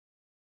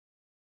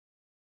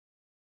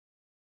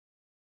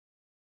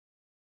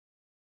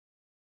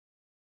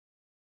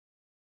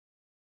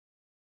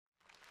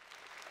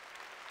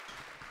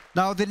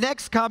Now, the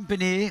next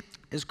company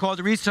is called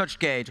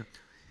ResearchGate,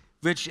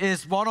 which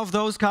is one of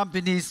those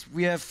companies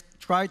we have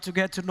tried to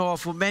get to know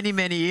for many,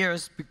 many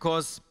years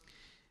because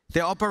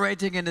they're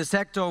operating in a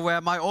sector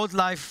where my old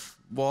life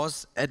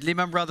was. At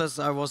Lehman Brothers,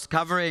 I was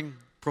covering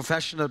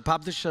professional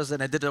publishers,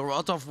 and I did a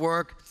lot of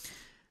work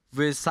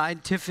with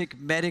scientific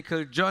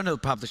medical journal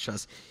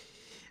publishers.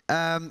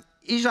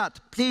 Ijad,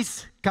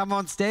 please come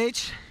on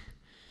stage.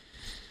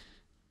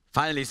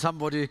 Finally,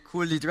 somebody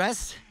coolly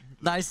dressed.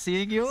 Nice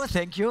seeing you.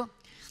 Thank you.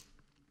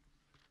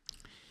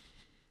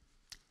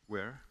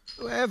 Where?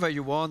 Wherever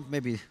you want.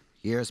 Maybe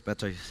here is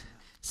better.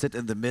 Sit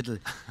in the middle.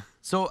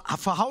 So,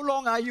 for how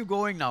long are you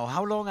going now?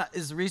 How long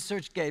is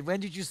ResearchGate? When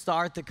did you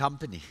start the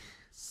company?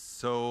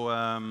 So,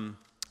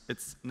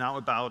 it's now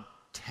about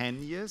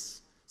 10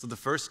 years. So the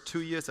first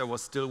 2 years I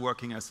was still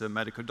working as a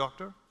medical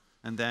doctor.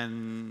 And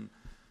then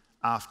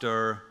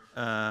after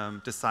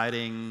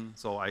deciding,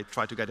 so I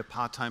tried to get a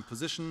part-time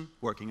position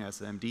working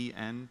as an MD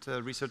and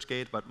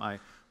ResearchGate, but my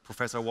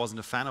professor wasn't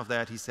a fan of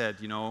that. He said,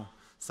 you know,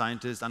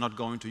 scientists are not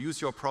going to use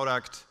your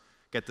product,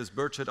 get this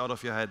bird shit out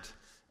of your head,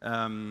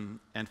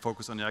 and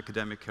focus on your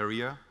academic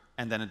career.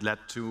 And then it led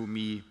to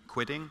me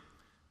quitting.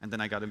 And then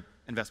I got an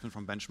investment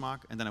from Benchmark,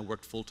 and then I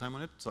worked full-time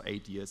on it, so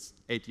 8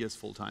 years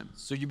full-time.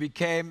 So you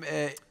became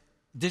a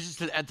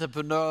digital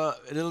entrepreneur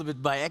a little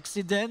bit by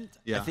accident.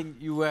 Yeah. I think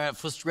you were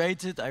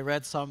frustrated. I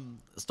read some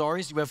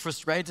stories. You were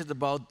frustrated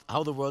about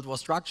how the world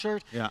was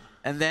structured. Yeah.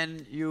 And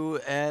then you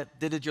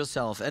did it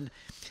yourself. And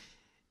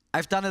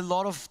I've done a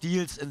lot of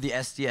deals in the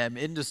STM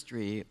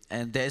industry,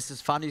 and there's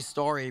this funny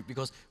story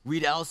because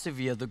Reed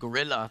Elsevier, the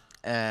gorilla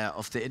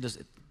of the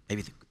industry,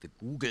 maybe the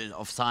Google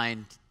of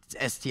science,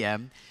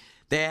 STM,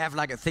 they have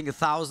like, I think,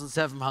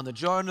 1,700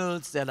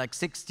 journals. There are like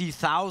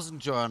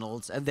 60,000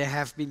 journals, and they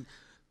have been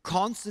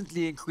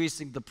constantly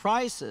increasing the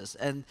prices.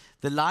 And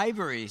the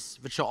libraries,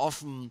 which are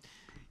often,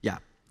 yeah,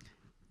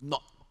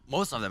 not,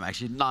 most of them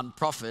actually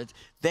non-profit,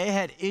 they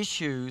had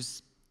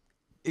issues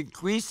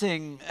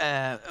increasing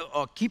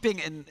or keeping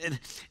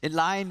in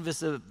line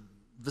with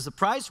the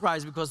price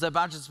rise because their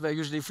budgets were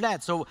usually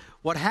flat. So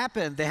what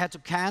happened, they had to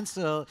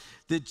cancel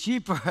the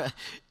cheaper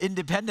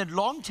independent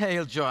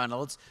long-tail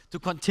journals to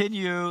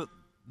continue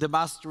the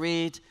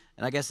must-read,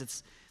 and I guess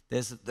it's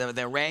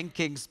their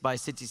rankings by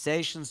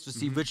citations to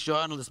see which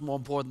journal is more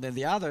important than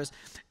the others,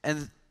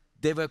 and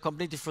they were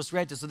completely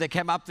frustrated. So they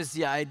came up with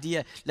the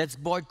idea, let's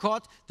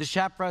boycott, the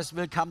share price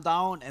will come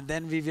down, and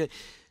then we will.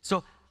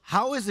 So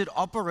how is it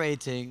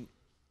operating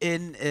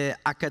in an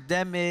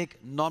academic,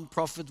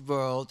 non-profit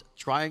world,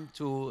 trying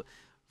to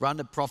run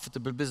a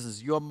profitable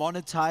business? You're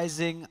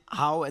monetizing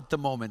how at the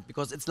moment?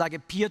 Because it's like a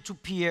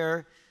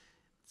peer-to-peer,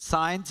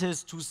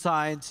 scientist to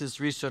scientist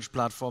research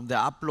platform. They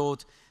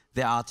upload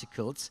their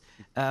articles.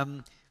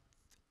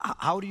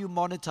 How do you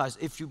monetize,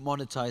 if you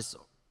monetize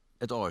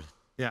at all?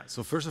 Yeah,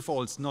 so first of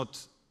all, it's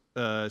not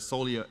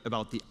solely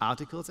about the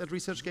articles at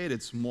ResearchGate.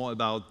 It's more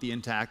about the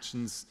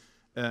interactions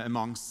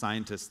amongst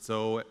scientists.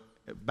 So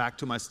back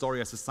to my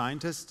story as a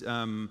scientist.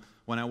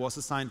 When I was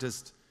a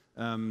scientist,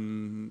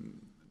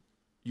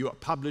 you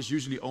publish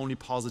usually only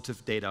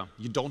positive data.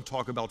 You don't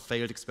talk about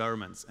failed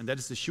experiments. And that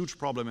is a huge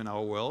problem in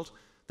our world,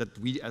 that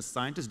we as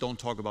scientists don't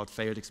talk about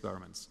failed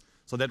experiments.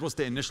 So that was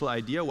the initial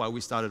idea why we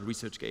started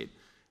ResearchGate.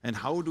 And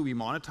how do we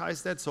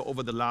monetize that? So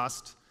over the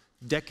last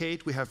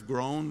decade, we have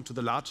grown to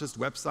the largest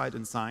website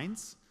in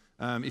science.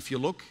 If you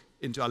look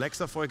into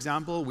Alexa, for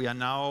example, we are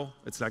now,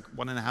 it's like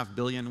 1.5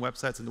 billion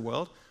websites in the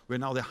world. We're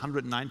now the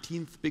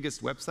 119th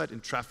biggest website in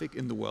traffic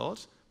in the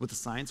world with a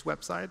science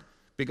website,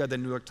 bigger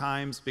than New York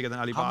Times, bigger than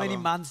Alibaba. How many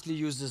monthly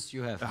users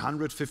you have?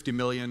 150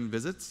 million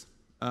visits,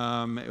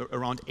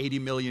 around 80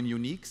 million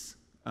uniques,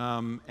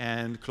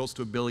 and close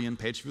to 1 billion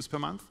page views per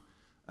month.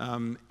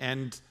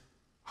 And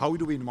how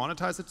do we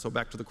monetize it? So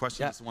back to the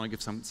question, I just want to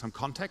give some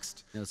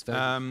context. Yeah, that's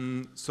fair.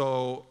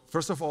 So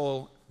first of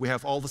all, we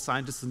have all the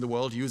scientists in the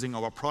world using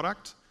our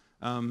product,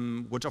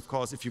 which of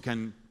course, if you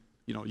can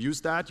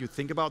use that, you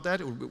think about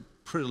that, it would be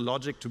pretty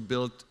logic to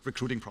build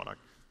recruiting product,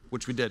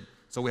 which we did.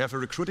 So we have a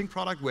recruiting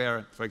product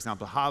where, for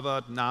example,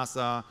 Harvard,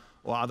 NASA,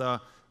 or other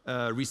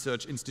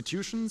research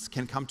institutions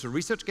can come to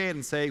ResearchGate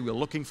and say, we're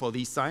looking for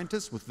these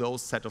scientists with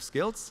those set of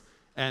skills,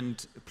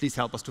 and please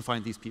help us to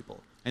find these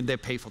people. And they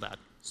pay for that.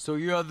 So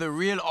you are the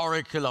real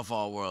oracle of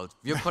our world.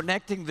 You're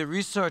connecting the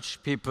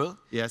research people.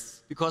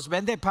 Yes. Because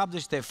when they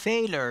publish their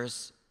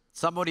failures,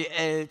 somebody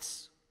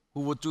else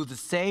who would do the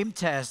same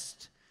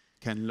test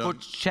can learn.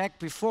 Could check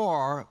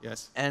before,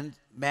 yes. And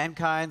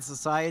mankind,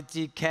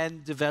 society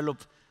can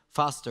develop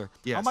faster.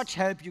 Yes. How much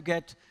help you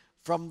get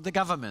from the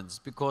governments?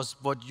 Because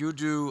what you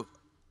do,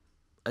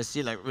 I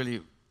see like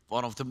really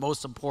one of the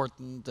most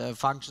important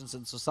functions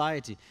in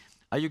society.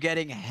 Are you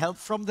getting help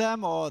from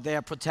them, or they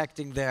are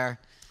protecting their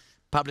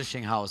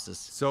publishing houses?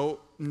 So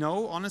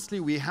no,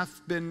 honestly, we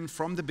have been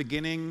from the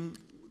beginning,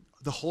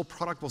 the whole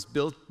product was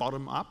built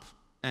bottom up,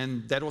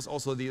 and that was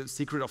also the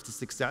secret of the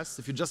success.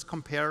 If you just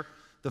compare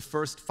the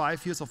first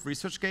 5 years of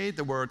ResearchGate,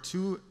 there were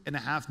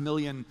 2.5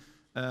 million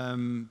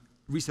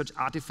research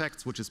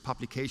artifacts, which is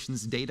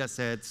publications, data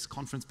sets,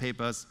 conference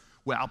papers,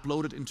 were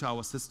uploaded into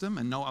our system,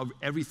 and now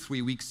every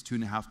 3 weeks,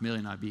 2.5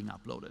 million are being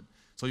uploaded.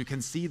 So you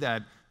can see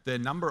that the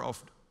number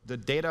of the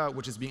data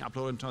which is being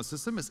uploaded into our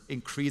system is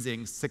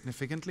increasing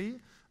significantly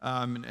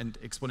and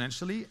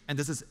exponentially. And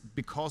this is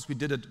because we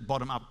did it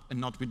bottom up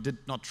and we did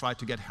not try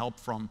to get help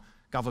from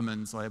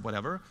governments or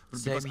whatever.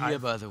 Same here,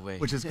 by the way.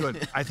 Which is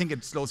good. I think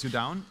it slows you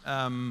down.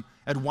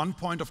 At one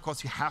point, of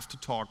course, you have to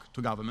talk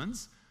to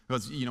governments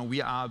because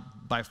we are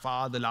by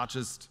far the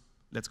largest,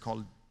 let's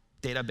call it,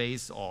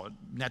 database or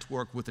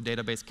network with a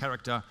database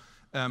character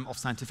of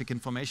scientific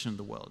information in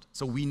the world.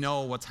 So we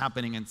know what's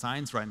happening in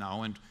science right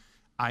now, and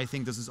I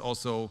think this is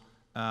also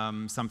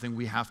something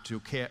we have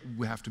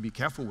to be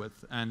careful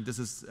with. And this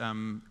is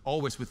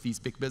always with these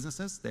big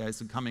businesses. There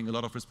is coming a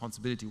lot of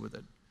responsibility with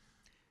it.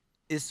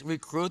 Is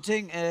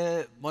recruiting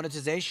a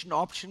monetization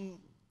option?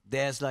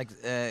 There's like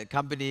a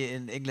company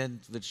in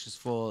England which is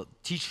for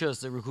teachers,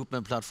 the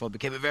recruitment platform,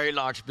 became a very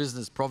large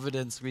business.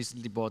 Providence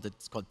recently bought it.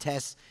 It's called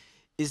TESS.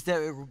 Is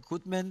there a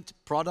recruitment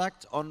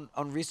product on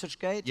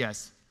ResearchGate?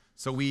 Yes.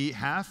 So we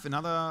have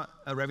another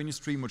revenue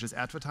stream, which is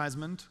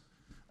advertisement,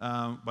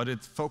 but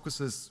it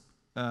focuses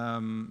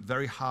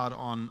very hard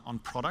on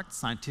products,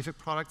 scientific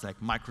products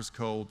like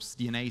microscopes,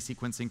 DNA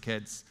sequencing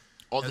kits.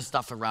 All the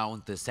stuff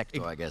around the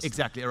sector, I guess.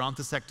 Exactly, around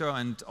the sector,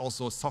 and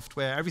also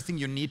software, everything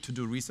you need to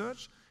do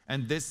research.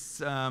 And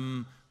this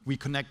we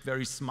connect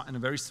in a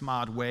very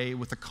smart way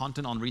with the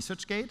content on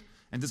ResearchGate.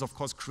 And this, of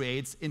course,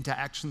 creates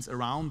interactions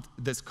around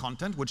this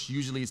content, which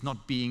usually is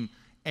not being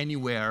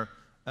anywhere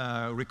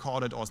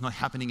recorded or is not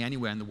happening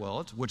anywhere in the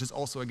world, which is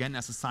also, again,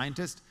 as a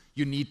scientist,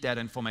 you need that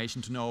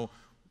information to know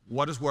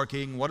what is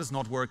working, what is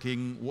not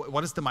working,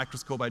 what is the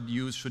microscope I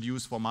should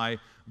use for my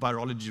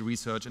virology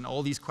research, and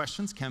all these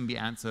questions can be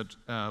answered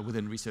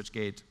within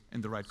ResearchGate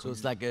in the right community. So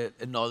it's like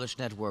a knowledge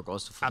network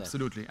also for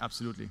Absolutely, that.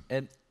 Absolutely.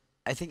 And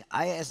I think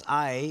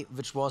ISI,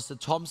 which was the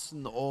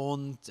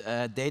Thomson-owned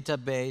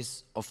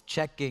database of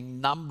checking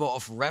number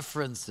of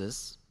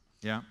references,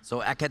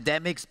 so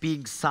academics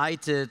being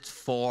cited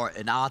for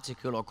an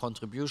article or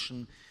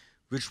contribution,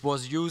 which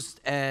was used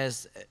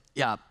as,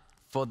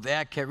 for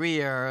their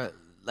career,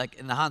 like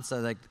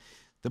enhancer, like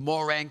the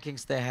more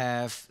rankings they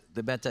have,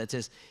 the better it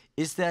is.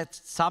 Is that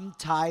some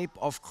type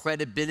of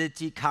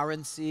credibility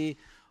currency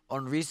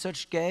on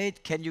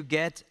ResearchGate? Can you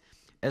get,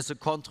 as a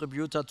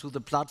contributor to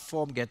the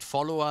platform, get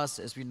followers,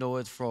 as we know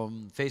it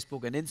from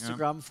Facebook and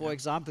Instagram, for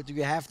example? Do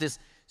you have this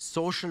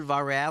social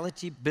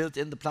virality built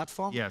in the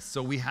platform? Yes,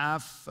 so we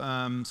have,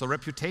 so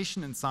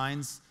reputation in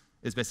science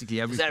is basically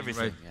everything. It's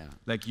everything, right?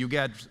 Like you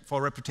get,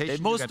 for reputation,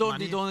 they most don't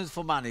do it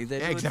for money. They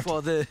do it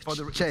for the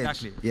change.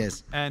 Exactly.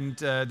 Yes. And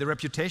the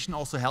reputation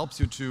also helps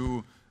you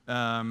to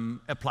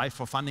apply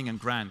for funding and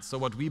grants. So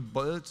what we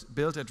built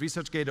at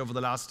ResearchGate over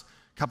the last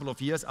couple of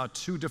years are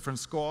 2 different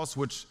scores,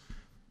 which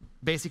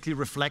basically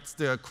reflects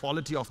the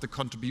quality of the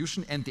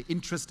contribution and the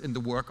interest in the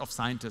work of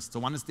scientists. So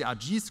one is the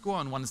RG score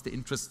and one is the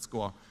interest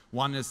score.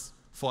 One is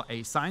for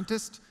a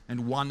scientist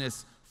and one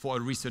is for a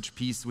research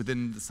piece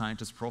within the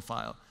scientist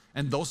profile.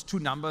 And those 2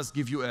 numbers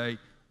give you a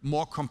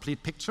more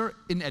complete picture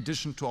in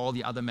addition to all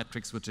the other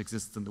metrics which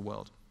exist in the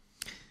world.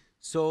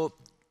 So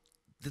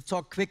to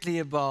talk quickly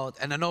about,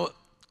 and I know,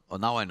 or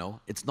now I know,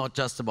 it's not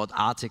just about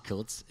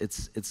articles,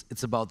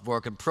 it's about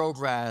work in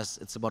progress,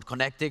 it's about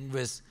connecting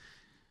with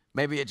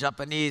maybe a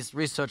Japanese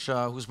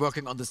researcher who's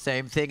working on the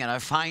same thing, and I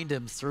find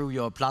him through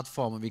your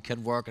platform and we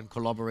can work and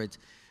collaborate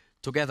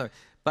together.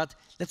 But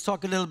let's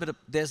talk a little bit.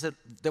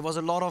 There was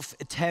a lot of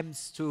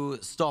attempts to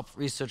stop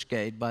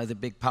ResearchGate by the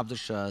big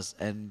publishers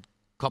and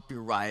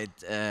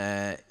copyright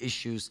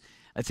issues.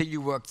 I think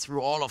you worked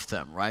through all of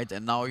them, right?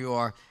 And now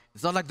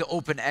it's not like the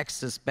open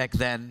access back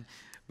then,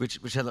 which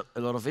had a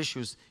lot of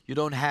issues. You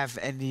don't have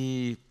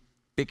any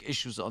big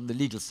issues on the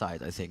legal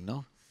side, I think,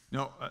 no?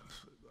 No,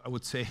 I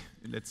would say,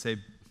 let's say,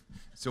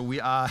 so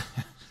we are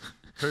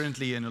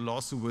currently in a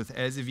lawsuit with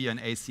Elsevier and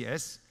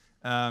ACS,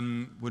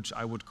 which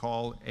I would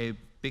call a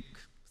big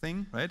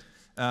thing, right?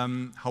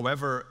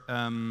 However,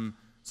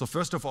 so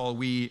first of all,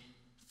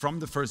 from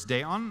the first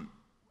day on,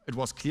 it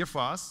was clear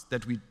for us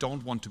that we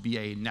don't want to be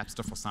a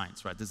Napster for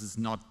science, right?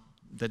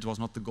 That was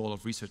not the goal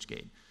of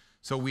ResearchGate.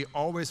 So we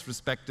always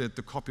respected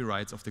the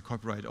copyrights of the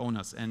copyright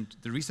owners, and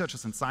the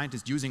researchers and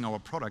scientists using our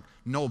product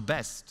know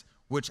best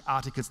which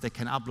articles they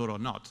can upload or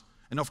not.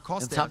 And of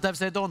course, sometimes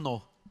they don't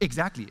know.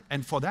 Exactly,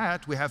 and for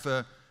that we have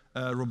a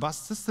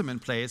robust system in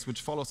place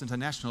which follows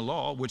international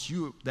law, which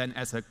you then,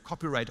 as a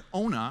copyright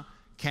owner,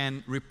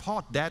 can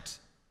report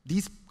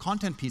these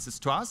content pieces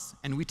to us,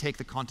 and we take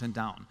the content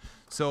down.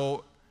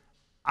 So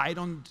I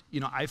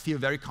feel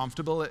very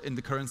comfortable in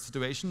the current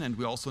situation, and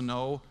we also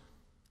know,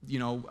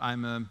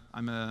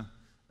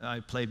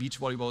 I play beach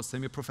volleyball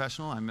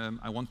semi-professional.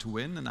 I want to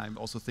win, and I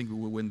also think we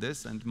will win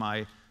this. And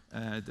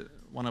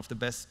one of the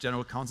best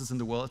general counsels in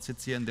the world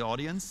sits here in the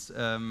audience,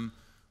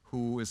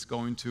 who is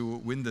going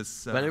to win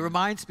this. Well, it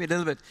reminds me a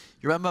little bit.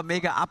 You remember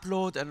Mega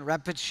Upload and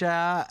Rapid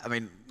Share? I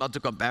mean, not to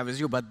compare with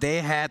you, but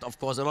they had, of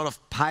course, a lot of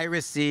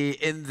piracy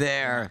in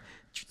their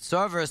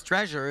servers,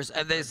 treasures,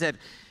 and they said,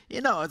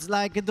 you know, it's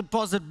like a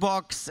deposit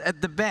box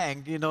at the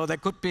bank. You know, there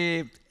could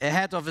be a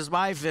head of his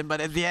wife in,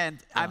 but at the end,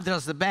 I'm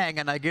just the bank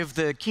and I give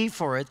the key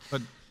for it.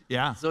 But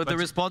yeah. So the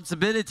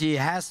responsibility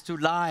has to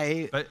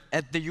lie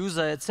at the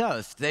user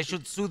itself. They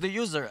should sue the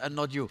user and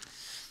not you.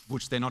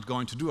 Which they're not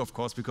going to do, of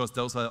course, because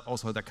those are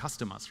also their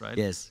customers, right?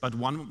 Yes. But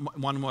one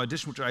more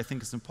addition, which I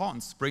think is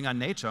important, Springer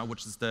Nature,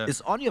 which is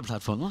It's on your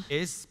platform, no?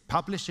 Is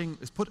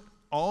put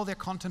all their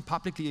content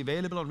publicly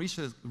available on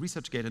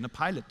ResearchGate in a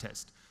pilot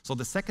test. So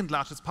the second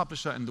largest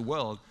publisher in the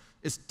world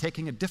is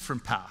taking a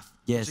different path.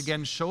 Yes. Which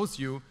again shows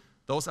you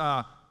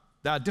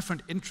there are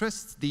different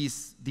interests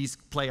these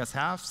players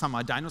have. Some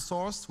are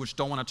dinosaurs, which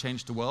don't want to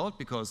change the world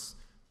because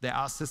there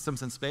are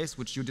systems in space,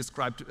 which you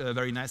described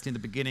very nicely in the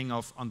beginning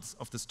of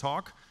this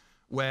talk,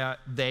 where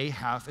they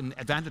have an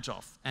advantage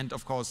of. And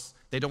of course,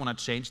 they don't want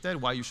to change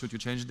that. Why should you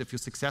change it if you're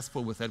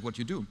successful with that, what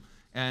you do?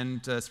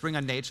 And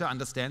Springer Nature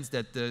understands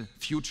that the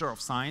future of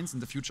science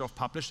and the future of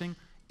publishing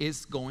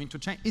is going to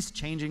change, is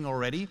changing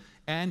already,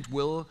 and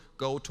will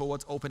go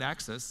towards open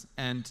access.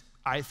 And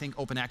I think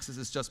open access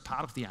is just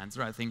part of the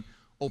answer. I think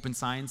open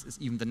science is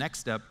even the next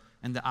step,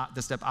 and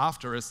the step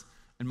after is,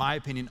 in my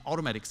opinion,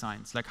 automatic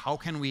science. Like, how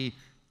can we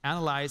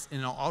analyze in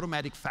an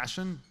automatic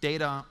fashion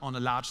data on a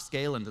large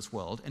scale in this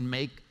world and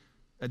make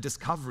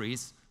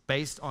discoveries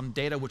based on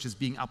data which is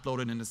being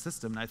uploaded in the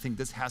system? And I think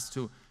this has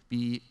to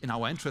be in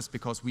our interest,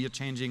 because we are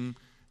changing,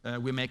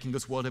 we're making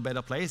this world a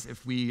better place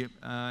if we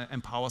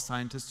empower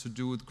scientists to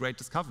do great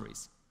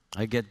discoveries.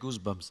 I get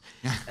goosebumps.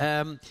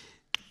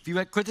 We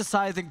were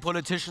criticizing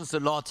politicians a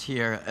lot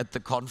here at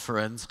the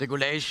conference.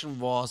 Regulation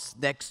was,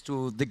 next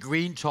to the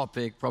green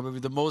topic,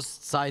 probably the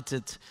most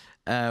cited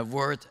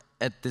word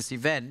at this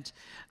event.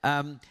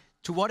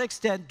 To what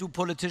extent do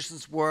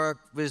politicians work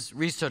with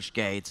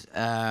ResearchGate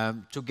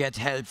to get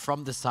help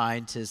from the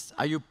scientists?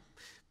 Are you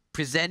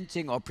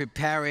presenting or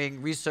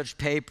preparing research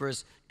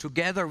papers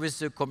together with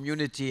the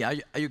community? Are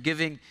you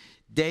giving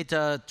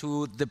data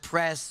to the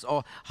press?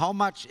 Or how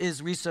much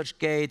is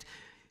ResearchGate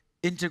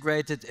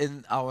integrated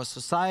in our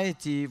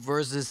society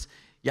versus,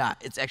 yeah,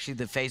 it's actually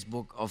the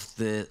Facebook of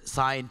the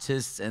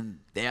scientists and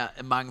they're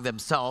among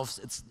themselves.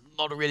 It's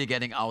not really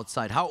getting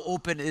outside. How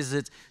open is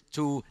it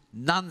to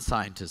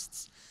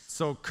non-scientists?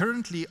 So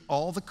currently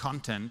all the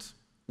content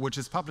which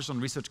is published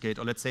on ResearchGate,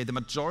 or let's say the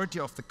majority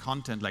of the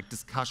content like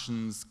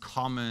discussions,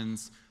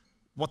 comments,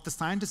 what the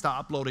scientists are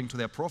uploading to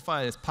their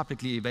profile is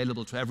publicly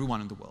available to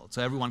everyone in the world,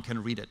 so everyone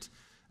can read it.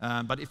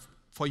 But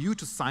for you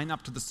to sign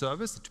up to the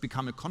service, to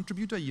become a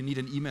contributor, you need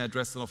an email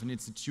address of an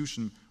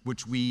institution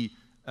which we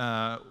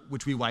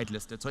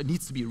whitelisted. So it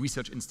needs to be a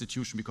research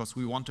institution, because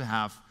we want to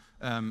have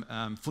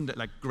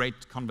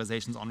great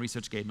conversations on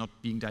ResearchGate, not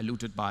being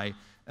diluted by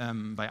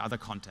other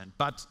content.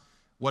 But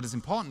what is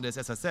important is,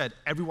 as I said,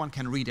 everyone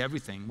can read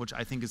everything, which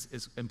I think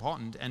is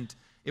important. And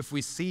if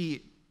we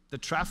see the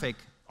traffic,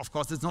 of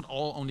course, it's not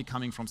all only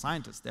coming from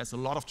scientists. There's a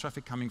lot of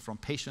traffic coming from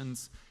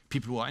patients,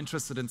 people who are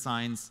interested in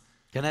science.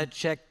 Can I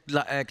check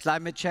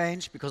climate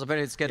change? Because I bet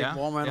it's getting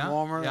warmer and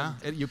warmer. Yeah,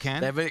 you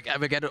can. I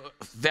will get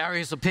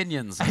various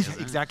opinions.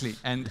 Exactly.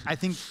 And I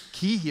think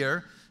key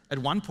here, at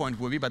one point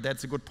will be, but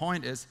that's a good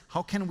point, is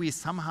how can we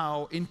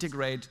somehow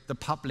integrate the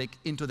public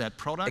into that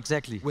product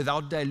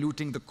without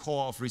diluting the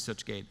core of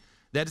ResearchGate?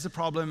 That is a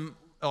problem,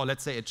 or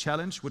let's say a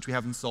challenge, which we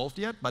haven't solved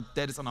yet, but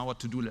that is on our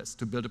to-do list,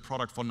 to build a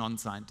product for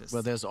non-scientists.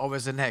 Well, there's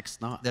always the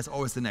next, no? There's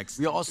always the next.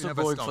 We are also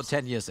going for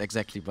 10 years,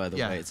 exactly, by the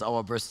way. It's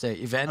our birthday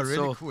event,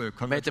 really cool.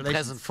 You made a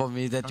present for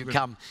me that you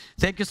come.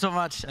 Thank you so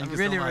much. I'm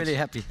really, really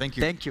happy. Thank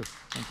you. Thank you.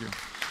 Thank you.